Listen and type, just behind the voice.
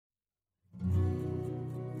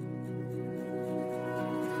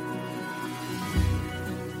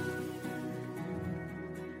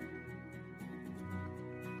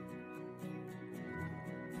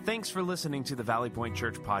Thanks for listening to the Valley Point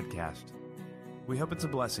Church podcast. We hope it's a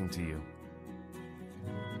blessing to you.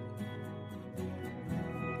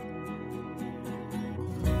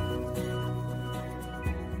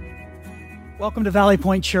 Welcome to Valley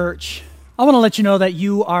Point Church. I want to let you know that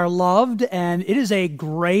you are loved, and it is a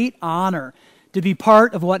great honor to be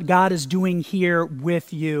part of what God is doing here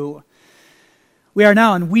with you. We are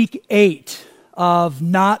now in week 8 of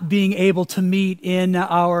not being able to meet in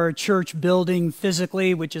our church building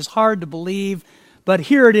physically, which is hard to believe, but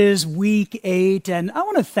here it is, week 8, and I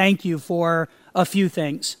want to thank you for a few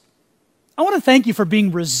things. I want to thank you for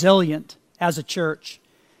being resilient as a church,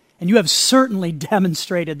 and you have certainly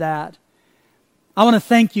demonstrated that. I want to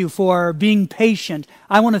thank you for being patient.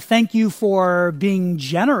 I want to thank you for being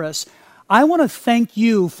generous. I want to thank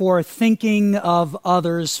you for thinking of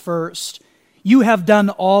others first. You have done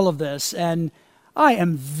all of this, and I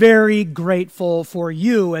am very grateful for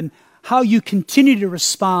you and how you continue to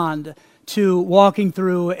respond to walking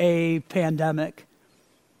through a pandemic.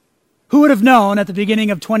 Who would have known at the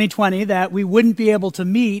beginning of 2020 that we wouldn't be able to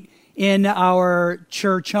meet in our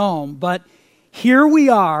church home? But here we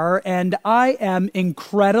are, and I am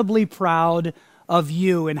incredibly proud of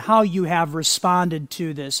you and how you have responded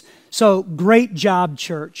to this. So great job,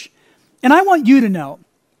 church. And I want you to know,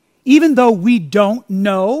 even though we don't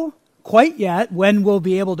know quite yet when we'll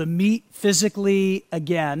be able to meet physically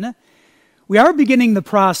again, we are beginning the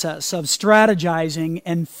process of strategizing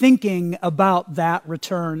and thinking about that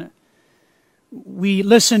return. We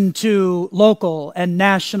listen to local and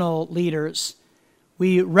national leaders.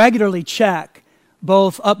 We regularly check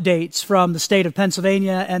both updates from the state of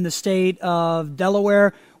Pennsylvania and the state of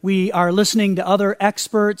Delaware. We are listening to other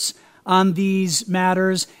experts on these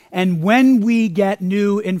matters, and when we get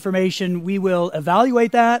new information, we will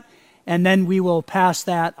evaluate that, and then we will pass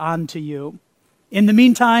that on to you. In the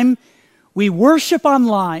meantime, we worship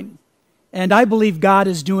online, and I believe God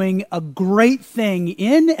is doing a great thing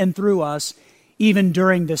in and through us, even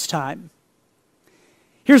during this time.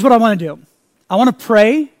 Here's what I want to do. I want to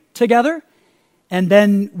pray together, and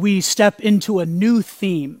then we step into a new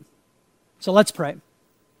theme. So let's pray.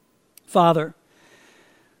 Father,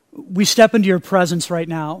 we step into your presence right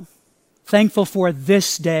now, thankful for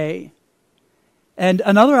this day and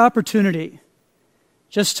another opportunity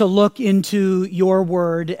just to look into your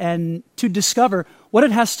word and to discover what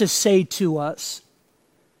it has to say to us.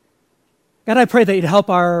 God, I pray that you'd help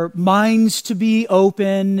our minds to be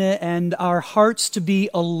open and our hearts to be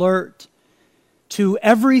alert to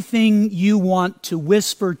everything you want to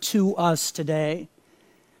whisper to us today.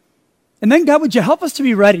 And then, God, would you help us to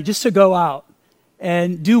be ready just to go out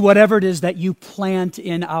and do whatever it is that you plant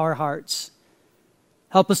in our hearts.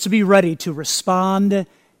 Help us to be ready to respond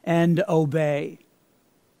and obey.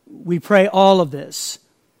 We pray all of this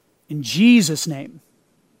in Jesus' name.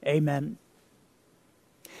 Amen.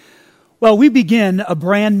 Well, we begin a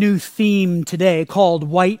brand new theme today called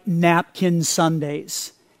White Napkin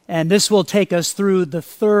Sundays. And this will take us through the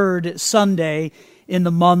third Sunday in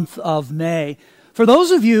the month of May. For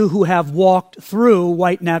those of you who have walked through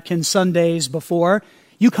White Napkin Sundays before,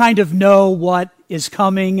 you kind of know what is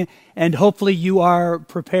coming, and hopefully you are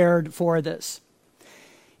prepared for this.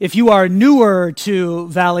 If you are newer to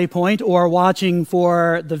Valley Point or watching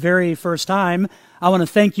for the very first time, I want to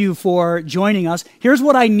thank you for joining us. Here's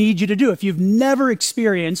what I need you to do. If you've never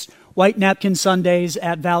experienced White Napkin Sundays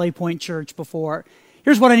at Valley Point Church before,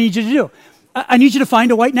 here's what I need you to do. I need you to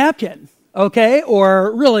find a white napkin. Okay,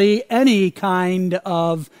 or really any kind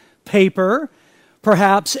of paper,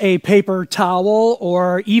 perhaps a paper towel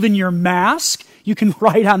or even your mask. You can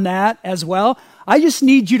write on that as well. I just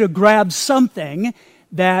need you to grab something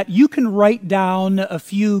that you can write down a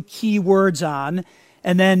few key words on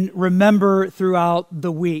and then remember throughout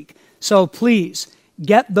the week. So please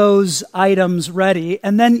get those items ready.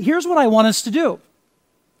 And then here's what I want us to do.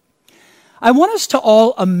 I want us to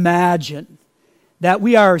all imagine that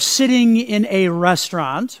we are sitting in a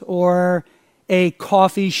restaurant or a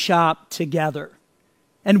coffee shop together,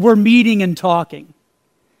 and we're meeting and talking.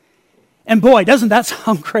 And boy, doesn't that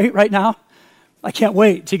sound great right now? I can't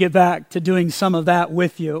wait to get back to doing some of that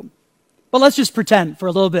with you. But let's just pretend for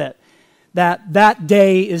a little bit that that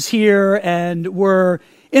day is here, and we're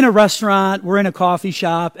in a restaurant, we're in a coffee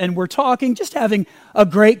shop, and we're talking, just having a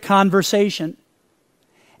great conversation.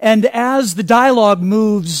 And as the dialogue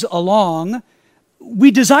moves along,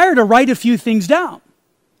 we desire to write a few things down.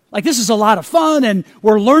 Like, this is a lot of fun, and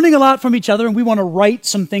we're learning a lot from each other, and we want to write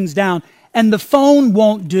some things down. And the phone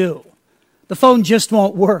won't do. The phone just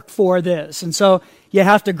won't work for this. And so you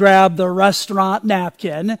have to grab the restaurant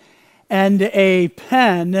napkin and a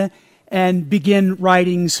pen and begin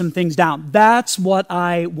writing some things down. That's what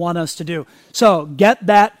I want us to do. So get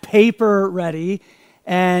that paper ready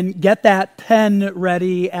and get that pen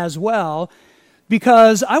ready as well,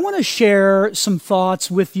 because I want to share some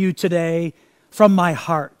thoughts with you today from my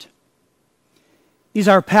heart. These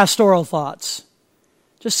are pastoral thoughts,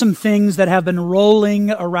 just some things that have been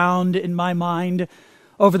rolling around in my mind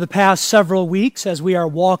over the past several weeks as we are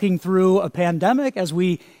walking through a pandemic, as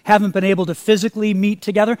we haven't been able to physically meet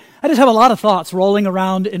together. I just have a lot of thoughts rolling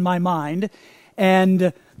around in my mind,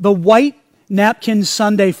 and the white napkin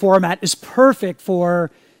Sunday format is perfect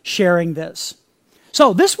for sharing this.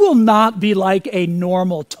 So this will not be like a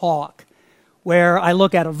normal talk where I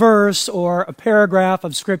look at a verse or a paragraph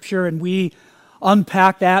of Scripture and we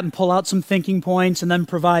unpack that and pull out some thinking points and then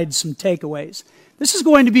provide some takeaways. This is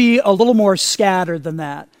going to be a little more scattered than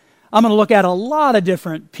that. I'm going to look at a lot of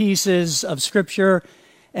different pieces of Scripture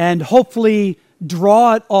and hopefully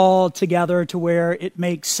draw it all together to where it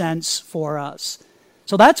makes sense for us.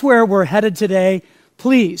 So that's where we're headed today.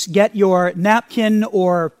 Please get your napkin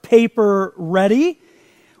or paper ready.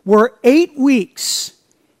 We're 8 weeks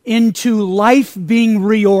into life being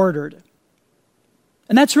reordered.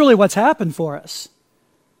 And that's really what's happened for us.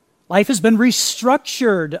 Life has been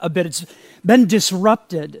restructured a bit. It's been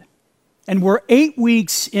disrupted. And we're 8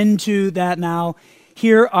 weeks into that now.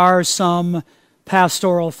 Here are some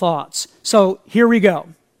pastoral thoughts. So here we go.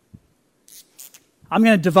 I'm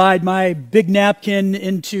going to divide my big napkin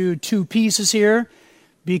into 2 pieces here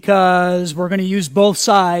because we're going to use both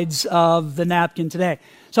sides of the napkin today.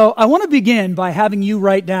 So I want to begin by having you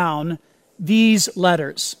write down these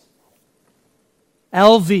letters.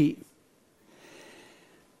 LV.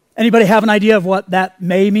 Anybody have an idea of what that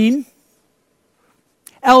may mean?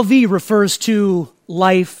 LV refers to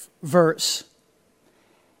life verse.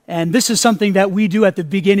 And this is something that we do at the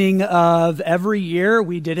beginning of every year.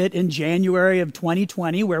 We did it in January of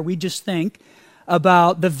 2020, where we just think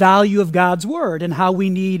about the value of God's Word and how we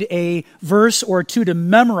need a verse or 2 to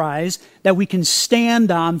memorize that we can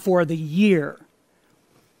stand on for the year.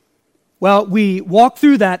 Well, we walked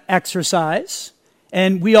through that exercise,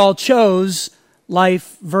 and we all chose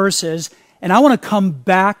life verses. And I want to come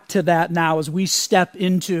back to that now as we step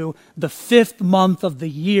into the 5th month of the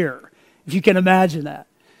year, if you can imagine that.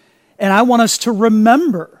 And I want us to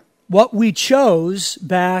remember what we chose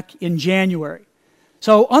back in January.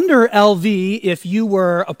 So under LV, if you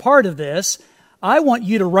were a part of this, I want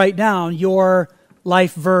you to write down your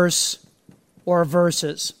life verse or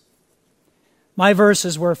verses. My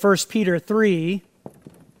verses were 1 Peter 3,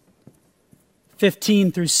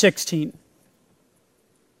 15 through 16.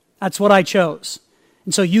 That's what I chose.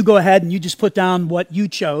 And so you go ahead and you just put down what you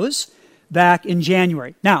chose back in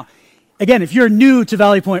January. Now, again, if you're new to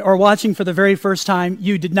Valley Point or watching for the very first time,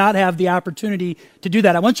 you did not have the opportunity to do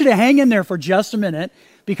that. I want you to hang in there for just a minute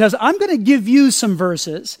because I'm going to give you some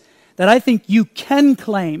verses that I think you can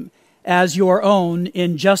claim as your own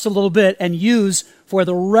in just a little bit and use for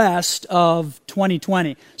the rest of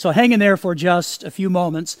 2020. So hang in there for just a few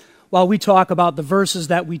moments while we talk about the verses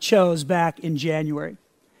that we chose back in January.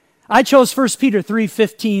 I chose 1 Peter 3,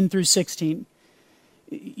 15 through 16.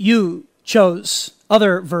 You chose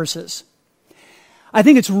other verses. I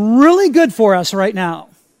think it's really good for us right now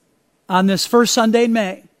on this first Sunday in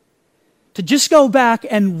May to just go back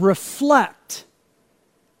and reflect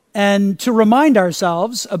and to remind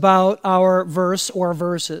ourselves about our verse or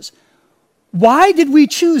verses. Why did we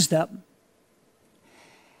choose them?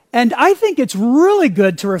 And I think it's really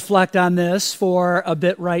good to reflect on this for a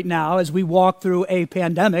bit right now as we walk through a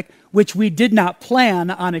pandemic, which we did not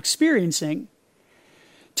plan on experiencing,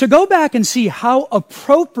 to go back and see how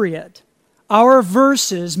appropriate our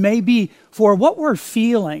verses may be for what we're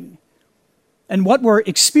feeling and what we're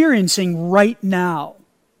experiencing right now.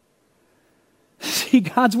 See,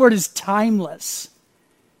 God's Word is timeless.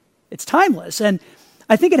 It's timeless. And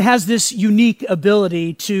I think it has this unique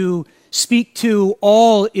ability to speak to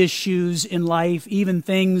all issues in life, even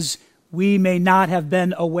things we may not have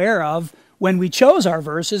been aware of when we chose our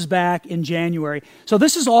verses back in January. So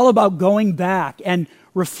this is all about going back and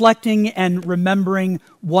reflecting and remembering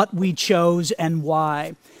what we chose and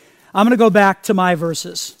why. I'm going to go back to my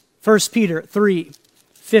verses. 1 Peter 3,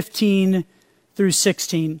 15 through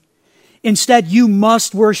 16. Instead, you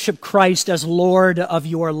must worship Christ as Lord of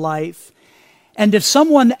your life. And if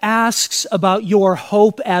someone asks about your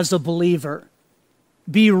hope as a believer,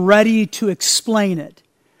 be ready to explain it,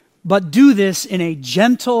 but do this in a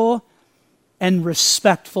gentle and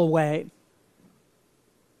respectful way.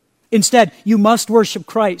 Instead, you must worship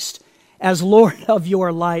Christ as Lord of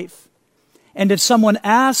your life. And if someone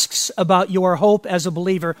asks about your hope as a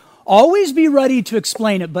believer, Always be ready to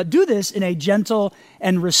explain it, but do this in a gentle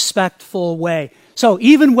and respectful way. So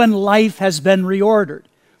even when life has been reordered,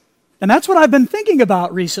 and that's what I've been thinking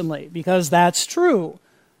about recently, because that's true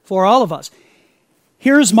for all of us.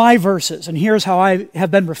 Here's my verses, and here's how I have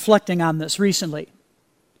been reflecting on this recently.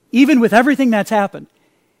 Even with everything that's happened,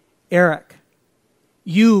 Eric,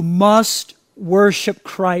 you must worship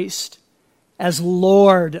Christ as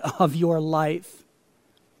Lord of your life.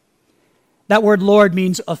 That word Lord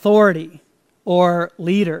means authority or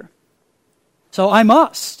leader. So I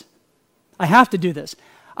have to do this.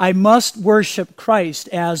 I must worship Christ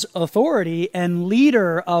as authority and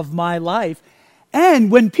leader of my life.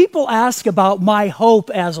 And when people ask about my hope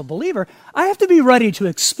as a believer, I have to be ready to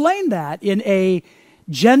explain that in a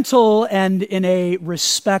gentle and in a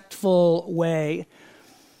respectful way.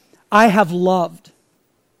 I have loved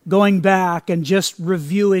going back and just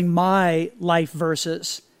reviewing my life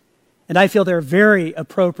verses, and I feel they're very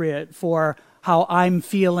appropriate for how I'm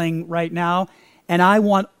feeling right now, and I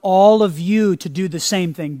want all of you to do the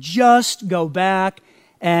same thing. Just go back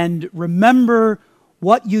and remember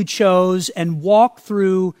what you chose and walk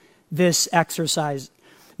through this exercise.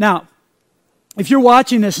 Now, if you're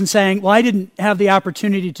watching this and saying, well, I didn't have the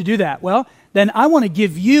opportunity to do that, well, then I want to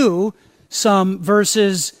give you some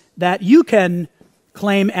verses that you can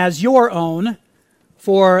claim as your own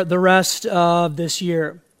for the rest of this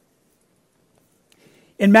year.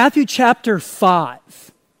 In Matthew chapter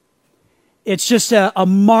 5, it's just a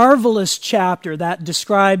marvelous chapter that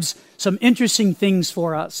describes some interesting things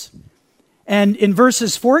for us. And in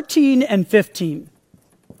verses 14 and 15,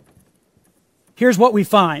 here's what we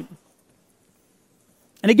find.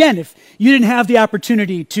 And again, if you didn't have the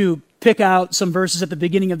opportunity to pick out some verses at the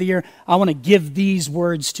beginning of the year, I want to give these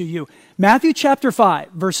words to you. Matthew chapter 5,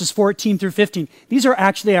 verses 14 through 15. These are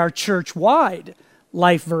actually our church-wide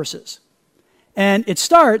life verses. And it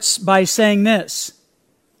starts by saying this: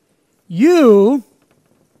 you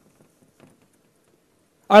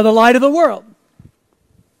are the light of the world.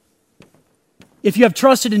 If you have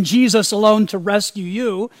trusted in Jesus alone to rescue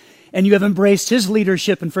you, and you have embraced his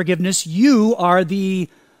leadership and forgiveness, you are the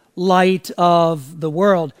light of the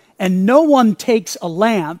world. And no one takes a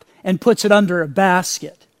lamp and puts it under a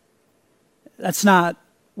basket. That's not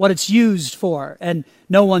what it's used for, and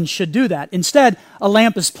no one should do that. Instead, a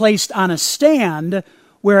lamp is placed on a stand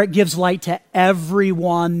where it gives light to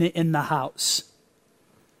everyone in the house.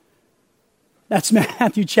 That's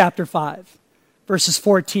Matthew chapter 5, verses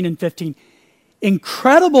 14 and 15.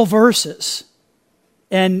 Incredible verses.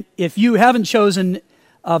 And if you haven't chosen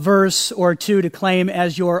a verse or two to claim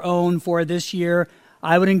as your own for this year,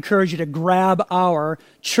 I would encourage you to grab our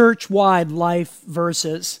church-wide life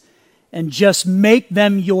verses and just make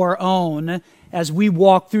them your own as we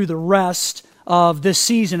walk through the rest of this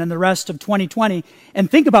season and the rest of 2020, and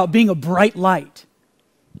think about being a bright light.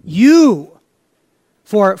 You,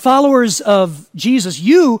 for followers of Jesus,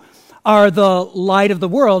 you are the light of the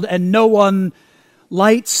world, and no one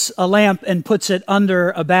lights a lamp and puts it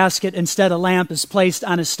under a basket. Instead, a lamp is placed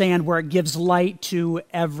on a stand where it gives light to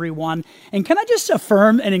everyone. And can I just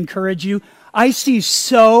affirm and encourage you? I see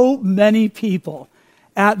so many people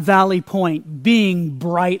at Valley Point being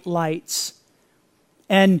bright lights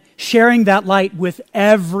and sharing that light with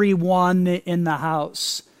everyone in the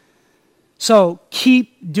house. So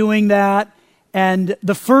keep doing that. And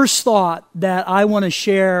the first thought that I want to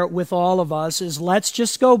share with all of us is, let's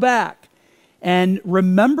just go back and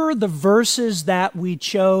remember the verses that we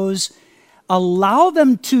chose. Allow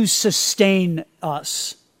them to sustain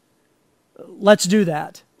us. Let's do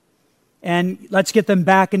that. And let's get them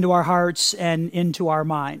back into our hearts and into our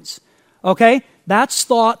minds. Okay? That's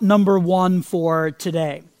thought number one for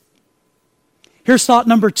today. Here's thought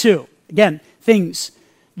number two. Again, things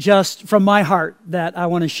just from my heart that I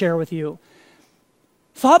want to share with you.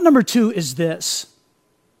 Thought number two is this: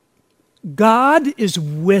 God is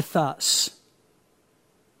with us.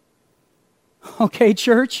 Okay,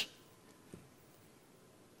 church?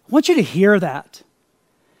 I want you to hear that.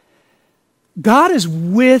 God is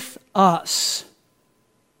with us.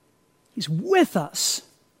 He's with us.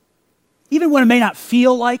 Even when it may not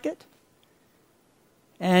feel like it.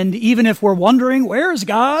 And even if we're wondering, where is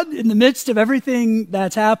God in the midst of everything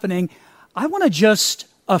that's happening? I want to just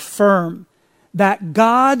affirm that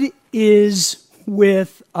God is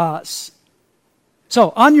with us.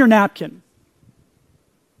 So, on your napkin,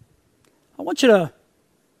 I want you to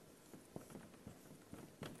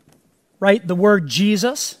write the word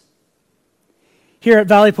Jesus. Here at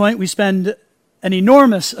Valley Point, we spend an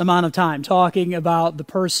enormous amount of time talking about the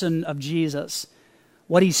person of Jesus,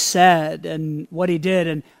 what he said and what he did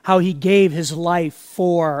and how he gave his life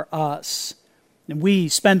for us. And we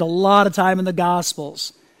spend a lot of time in the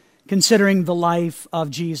Gospels considering the life of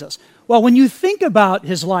Jesus. Well, when you think about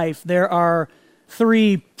his life, there are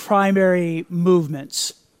three primary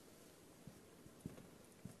movements.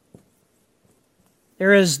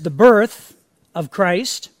 There is the birth of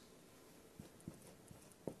Christ,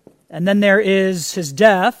 and then there is his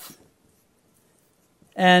death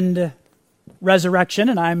and resurrection,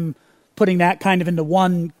 and I'm putting that kind of into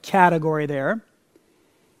one category there.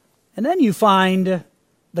 And then you find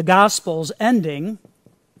the Gospels ending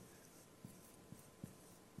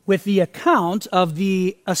with the account of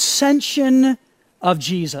the ascension of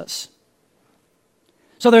Jesus.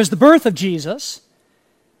 So there's the birth of Jesus,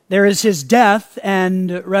 there is his death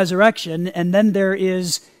and resurrection, and then there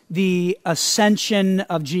is the ascension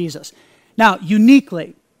of Jesus. Now,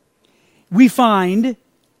 uniquely, we find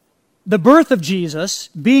the birth of Jesus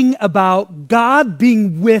being about God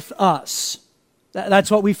being with us.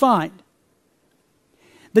 That's what we find.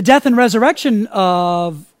 The death and resurrection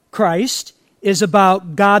of Christ is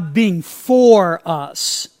about God being for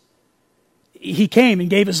us. He came and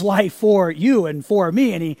gave his life for you and for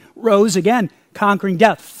me, and he rose again, conquering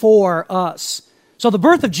death for us. So the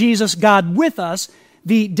birth of Jesus, God with us,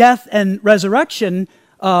 the death and resurrection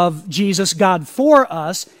of Jesus, God for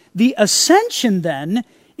us, the ascension then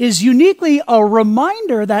is uniquely a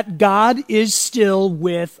reminder that God is still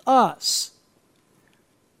with us.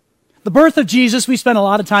 The birth of Jesus, we spend a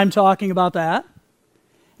lot of time talking about that.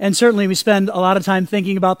 And certainly we spend a lot of time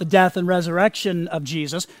thinking about the death and resurrection of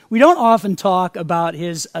Jesus. We don't often talk about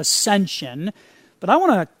his ascension, but I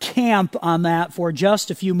want to camp on that for just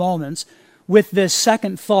a few moments with this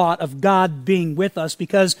second thought of God being with us,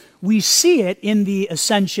 because we see it in the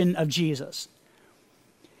ascension of Jesus.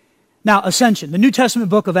 Now, ascension, the New Testament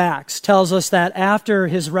book of Acts tells us that after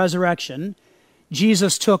his resurrection,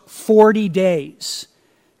 Jesus took 40 days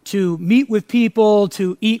to meet with people,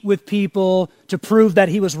 to eat with people, to prove that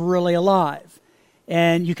he was really alive.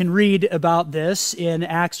 And you can read about this in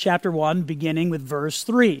Acts chapter 1, beginning with verse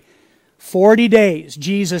 3. 40 days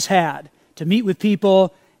Jesus had to meet with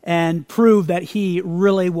people and prove that he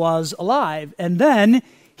really was alive. And then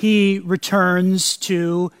he returns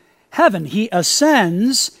to heaven. He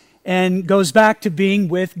ascends and goes back to being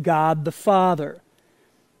with God the Father.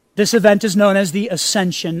 This event is known as the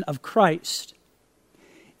ascension of Christ.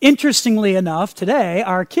 Interestingly enough, today,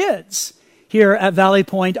 our kids here at Valley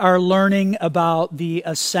Point are learning about the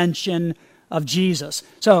ascension of Jesus.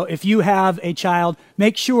 So if you have a child,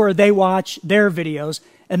 make sure they watch their videos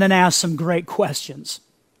and then ask some great questions.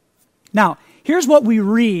 Now, here's what we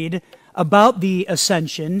read about the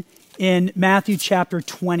ascension in Matthew chapter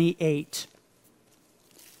 28.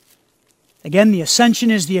 Again, the ascension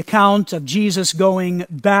is the account of Jesus going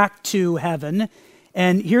back to heaven.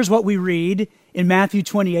 And here's what we read in Matthew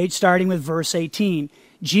 28, starting with verse 18.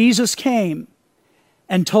 Jesus came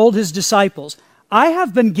and told his disciples, "I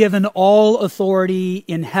have been given all authority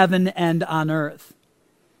in heaven and on earth.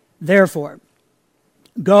 Therefore,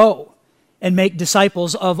 go and make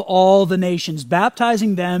disciples of all the nations,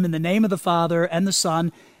 baptizing them in the name of the Father and the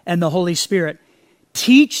Son and the Holy Spirit.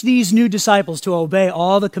 Teach these new disciples to obey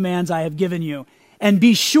all the commands I have given you. And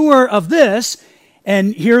be sure of this,"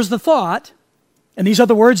 and here's the thought, and these are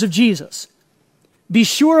the words of Jesus. "Be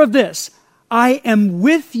sure of this, I am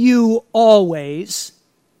with you always,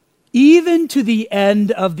 even to the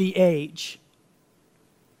end of the age."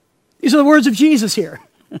 These are the words of Jesus here.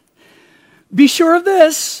 Be sure of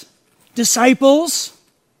this, disciples,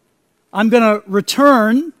 I'm going to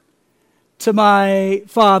return to my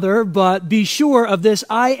Father, but be sure of this,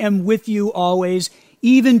 I am with you always,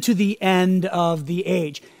 even to the end of the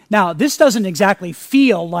age. Now, this doesn't exactly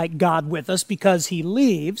feel like God with us because he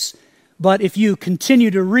leaves, but if you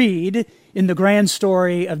continue to read in the grand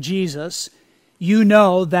story of Jesus, you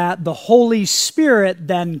know that the Holy Spirit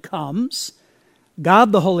then comes,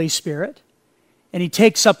 God the Holy Spirit, and he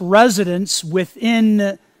takes up residence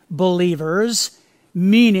within believers,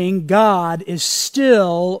 meaning God is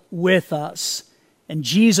still with us. And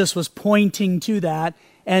Jesus was pointing to that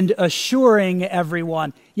and assuring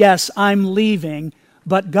everyone, yes, I'm leaving,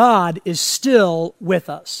 but God is still with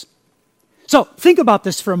us. So think about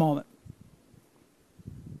this for a moment.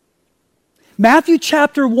 Matthew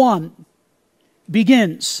chapter 1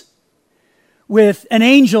 begins with an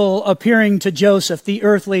angel appearing to Joseph, the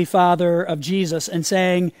earthly father of Jesus, and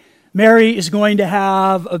saying, Mary is going to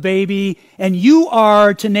have a baby, and you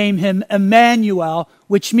are to name him Emmanuel,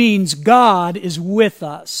 which means God is with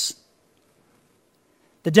us.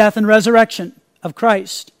 The death and resurrection of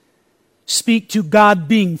Christ speak to God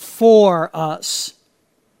being for us.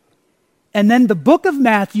 And then the book of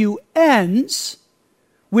Matthew ends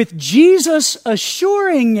with Jesus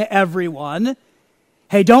assuring everyone,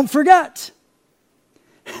 hey, don't forget,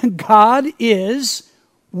 God is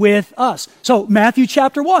with us. So Matthew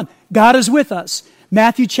chapter 1, God is with us.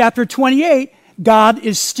 Matthew chapter 28, God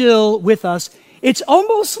is still with us. It's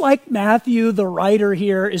almost like Matthew, the writer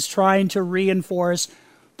here, is trying to reinforce,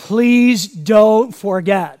 please don't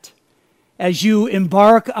forget, as you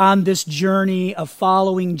embark on this journey of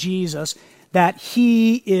following Jesus, that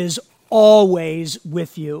He is always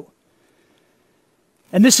with you.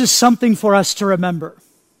 And this is something for us to remember.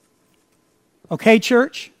 Okay,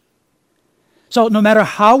 church? So no matter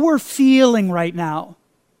how we're feeling right now,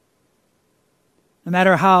 no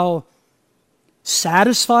matter how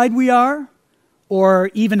satisfied we are,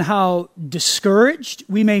 or even how discouraged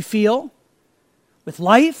we may feel with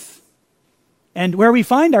life and where we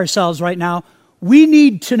find ourselves right now, we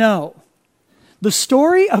need to know the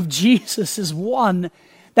story of Jesus is one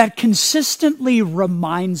that consistently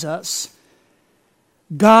reminds us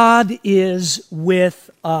God is with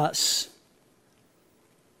us.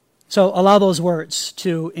 So allow those words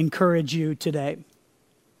to encourage you today.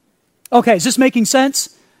 Okay, is this making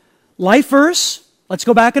sense? Life verse. Let's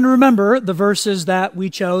go back and remember the verses that we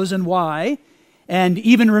chose and why, and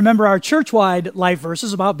even remember our church-wide life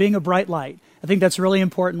verses about being a bright light. I think that's really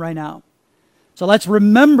important right now. So let's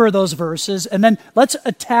remember those verses, and then let's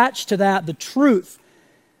attach to that the truth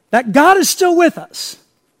that God is still with us.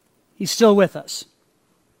 He's still with us.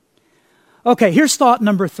 Okay, here's thought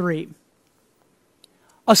number 3.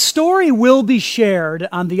 A story will be shared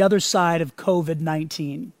on the other side of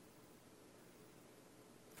COVID-19.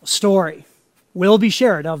 A story will be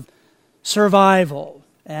shared of survival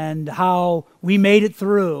and how we made it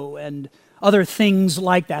through and other things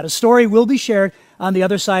like that. A story will be shared on the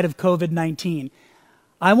other side of COVID-19.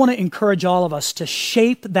 I want to encourage all of us to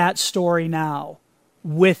shape that story now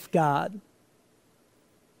with God.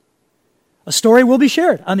 A story will be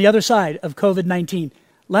shared on the other side of COVID-19.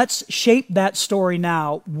 Let's shape that story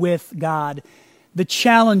now with God. The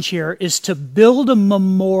challenge here is to build a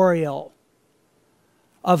memorial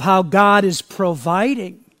of how God is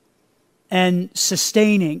providing and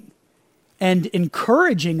sustaining and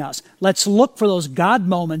encouraging us. Let's look for those God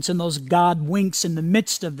moments and those God winks in the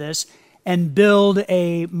midst of this and build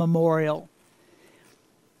a memorial.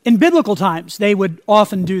 In biblical times, they would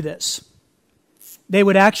often do this. They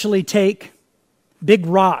would actually take big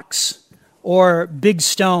rocks or big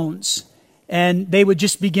stones, and they would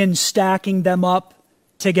just begin stacking them up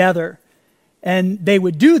together. And they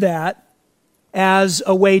would do that as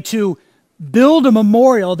a way to build a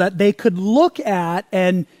memorial that they could look at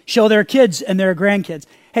and show their kids and their grandkids.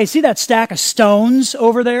 Hey, see that stack of stones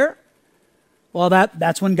over there? Well,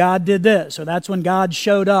 that's when God did this, or that's when God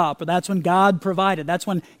showed up, or that's when God provided. That's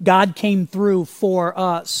when God came through for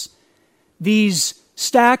us. These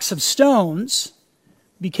stacks of stones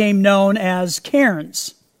became known as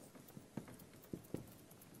cairns.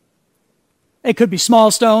 It could be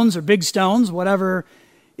small stones or big stones, whatever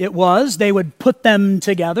it was. They would put them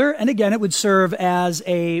together, and again, it would serve as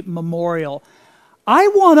a memorial. I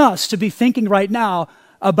want us to be thinking right now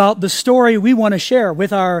about the story we want to share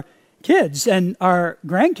with our kids and our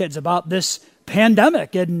grandkids about this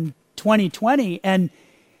pandemic in 2020. And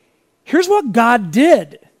here's what God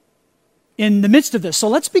did in the midst of this. So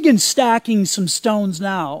let's begin stacking some stones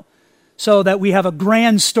now so that we have a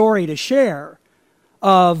grand story to share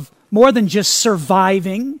of more than just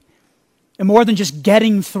surviving and more than just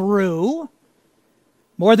getting through,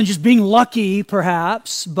 more than just being lucky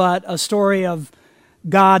perhaps, but a story of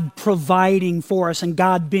God providing for us and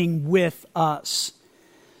God being with us.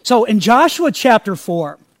 So in Joshua chapter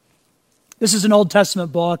 4, this is an Old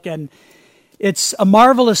Testament book, and it's a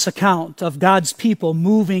marvelous account of God's people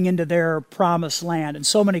moving into their promised land, and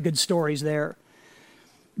so many good stories there.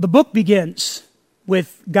 The book begins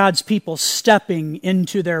with God's people stepping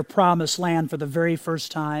into their promised land for the very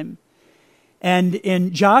first time. And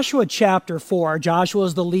in Joshua chapter 4, Joshua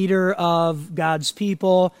is the leader of God's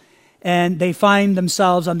people, and they find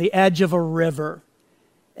themselves on the edge of a river,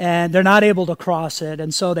 and they're not able to cross it,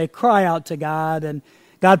 and so they cry out to God, and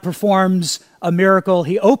God performs a miracle.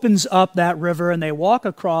 He opens up that river, and they walk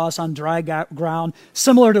across on dry ground,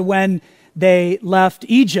 similar to when they left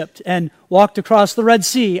Egypt and walked across the Red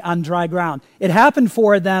Sea on dry ground. It happened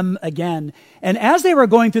for them again. And as they were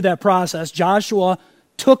going through that process, Joshua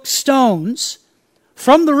took stones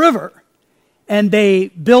from the river, and they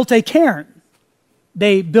built a cairn.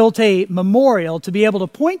 They built a memorial to be able to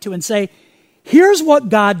point to and say, here's what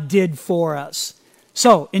God did for us.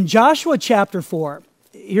 So in Joshua chapter 4,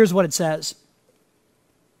 here's what it says.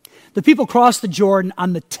 The people crossed the Jordan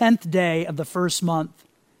on the 10th day of the first month.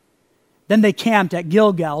 Then they camped at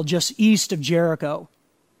Gilgal, just east of Jericho.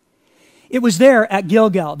 It was there at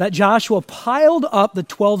Gilgal that Joshua piled up the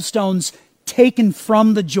 12 stones taken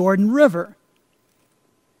from the Jordan River.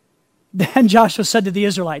 Then Joshua said to the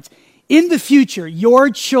Israelites, "In the future, your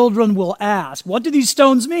children will ask, 'What do these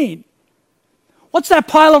stones mean? What's that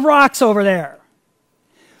pile of rocks over there?'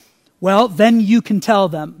 Well, then you can tell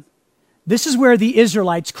them, 'This is where the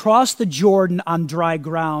Israelites crossed the Jordan on dry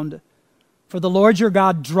ground. For the Lord your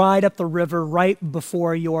God dried up the river right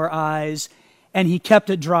before your eyes, and he kept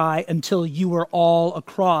it dry until you were all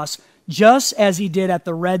across, just as he did at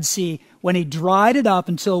the Red Sea when he dried it up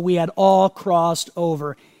until we had all crossed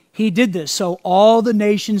over. He did this so all the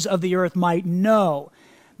nations of the earth might know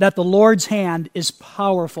that the Lord's hand is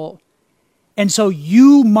powerful, and so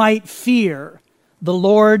you might fear the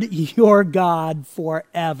Lord your God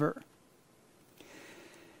forever."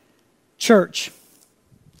 Church,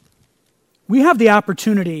 we have the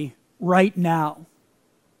opportunity right now,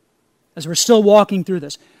 as we're still walking through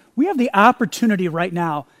this, we have the opportunity right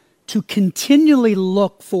now to continually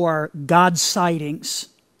look for God's sightings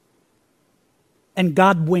and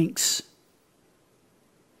God winks,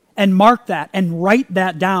 and mark that and write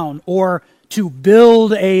that down, or to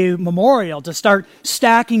build a memorial, to start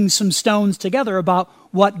stacking some stones together about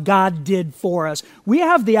what God did for us. We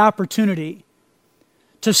have the opportunity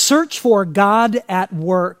to search for God at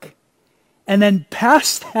work and then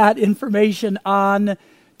pass that information on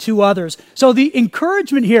to others. So the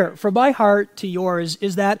encouragement here from my heart to yours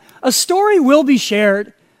is that a story will be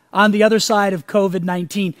shared on the other side of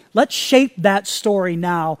COVID-19. Let's shape that story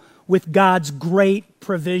now with God's great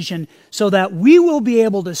provision so that we will be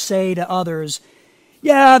able to say to others,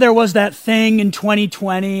 "Yeah, there was that thing in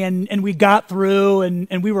 2020 and we got through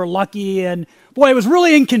and we were lucky, and boy, it was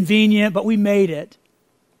really inconvenient, but we made it."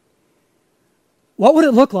 What would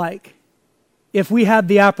it look like if we had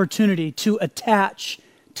the opportunity to attach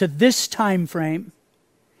to this time frame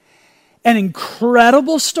an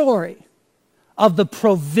incredible story of the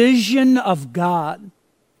provision of God?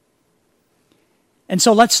 And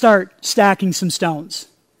so let's start stacking some stones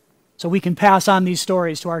so we can pass on these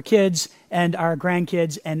stories to our kids and our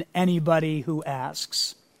grandkids and anybody who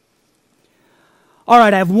asks. All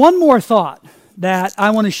right, I have one more thought that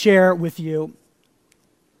I want to share with you.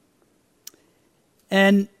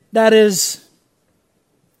 And that is,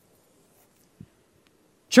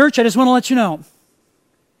 church, I just want to let you know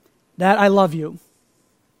that I love you.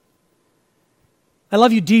 I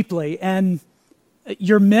love you deeply, and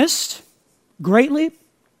you're missed greatly.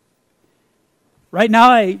 Right now,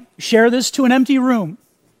 I share this to an empty room,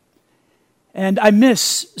 and I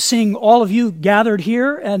miss seeing all of you gathered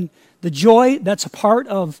here and the joy that's a part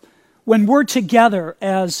of when we're together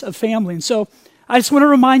as a family. And so I just want to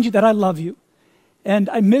remind you that I love you, and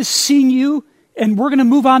I miss seeing you, and we're going to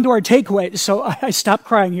move on to our takeaways. So I stop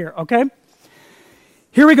crying here, okay?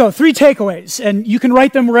 Here we go, 3 takeaways, and you can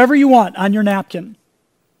write them wherever you want on your napkin.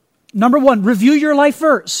 Number 1, review your life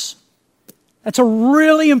verse. That's a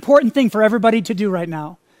really important thing for everybody to do right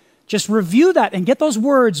now. Just review that and get those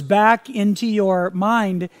words back into your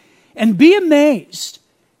mind and be amazed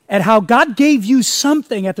at how God gave you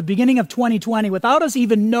something at the beginning of 2020 without us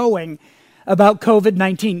even knowing about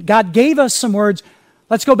COVID-19. God gave us some words.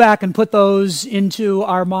 Let's go back and put those into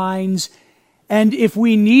our minds. And if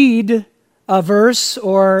we need a verse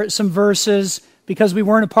or some verses because we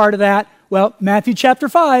weren't a part of that, well, Matthew chapter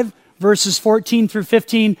 5, verses 14 through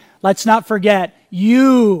 15, let's not forget,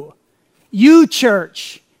 you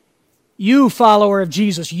church, you follower of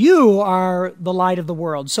Jesus, you are the light of the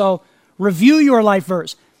world. So review your life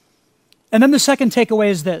verse. And then the second takeaway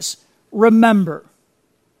is this: remember,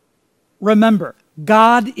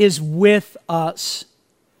 God is with us.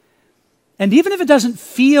 And even if it doesn't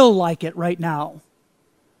feel like it right now,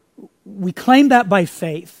 we claim that by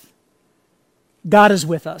faith. God is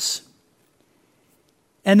with us.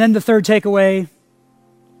 And then the third takeaway,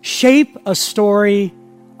 shape a story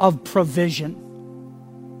of provision.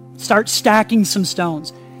 Start stacking some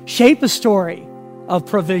stones. Shape a story of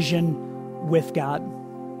provision with God.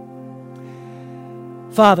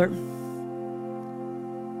 Father,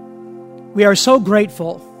 we are so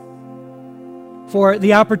grateful for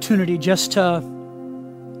the opportunity just to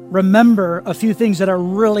remember a few things that are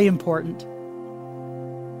really important,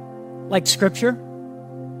 like Scripture.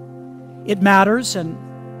 It matters, and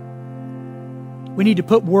we need to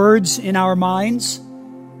put words in our minds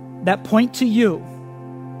that point to you.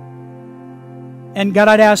 And God,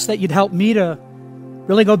 I'd ask that you'd help me to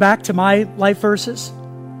really go back to my life verses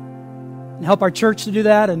and help our church to do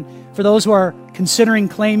that. And for those who are considering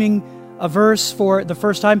claiming a verse for the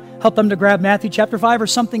first time, help them to grab Matthew chapter 5 or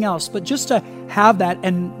something else. But just to have that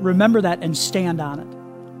and remember that and stand on it.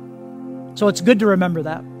 So it's good to remember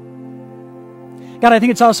that. God, I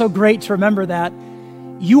think it's also great to remember that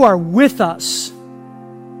you are with us,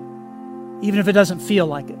 even if it doesn't feel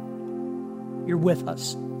like it. You're with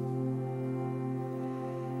us.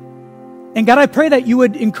 And God, I pray that you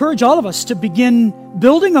would encourage all of us to begin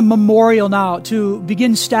building a memorial now, to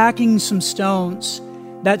begin stacking some stones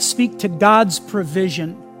that speak to God's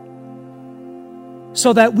provision,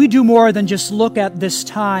 so that we do more than just look at this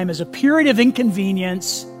time as a period of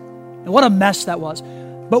inconvenience, and what a mess that was,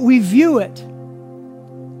 but we view it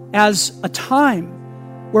as a time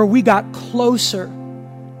where we got closer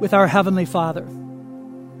with our Heavenly Father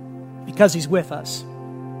because He's with us.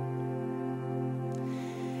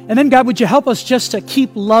 And then, God, would you help us just to keep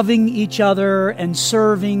loving each other and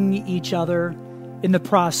serving each other in the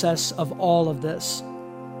process of all of this.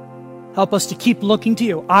 Help us to keep looking to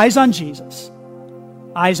you. Eyes on Jesus.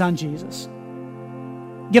 Eyes on Jesus.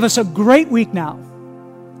 Give us a great week now.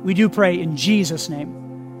 We do pray in Jesus'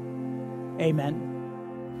 name. Amen.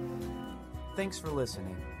 Thanks for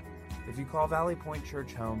listening. If you call Valley Point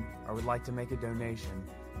Church home or would like to make a donation,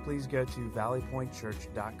 please go to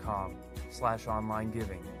valleypointchurch.com/online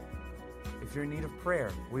giving. If you're in need of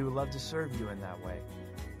prayer, we would love to serve you in that way.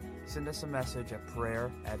 Send us a message at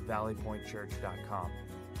prayer@valleypointchurch.com.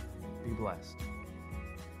 Be blessed.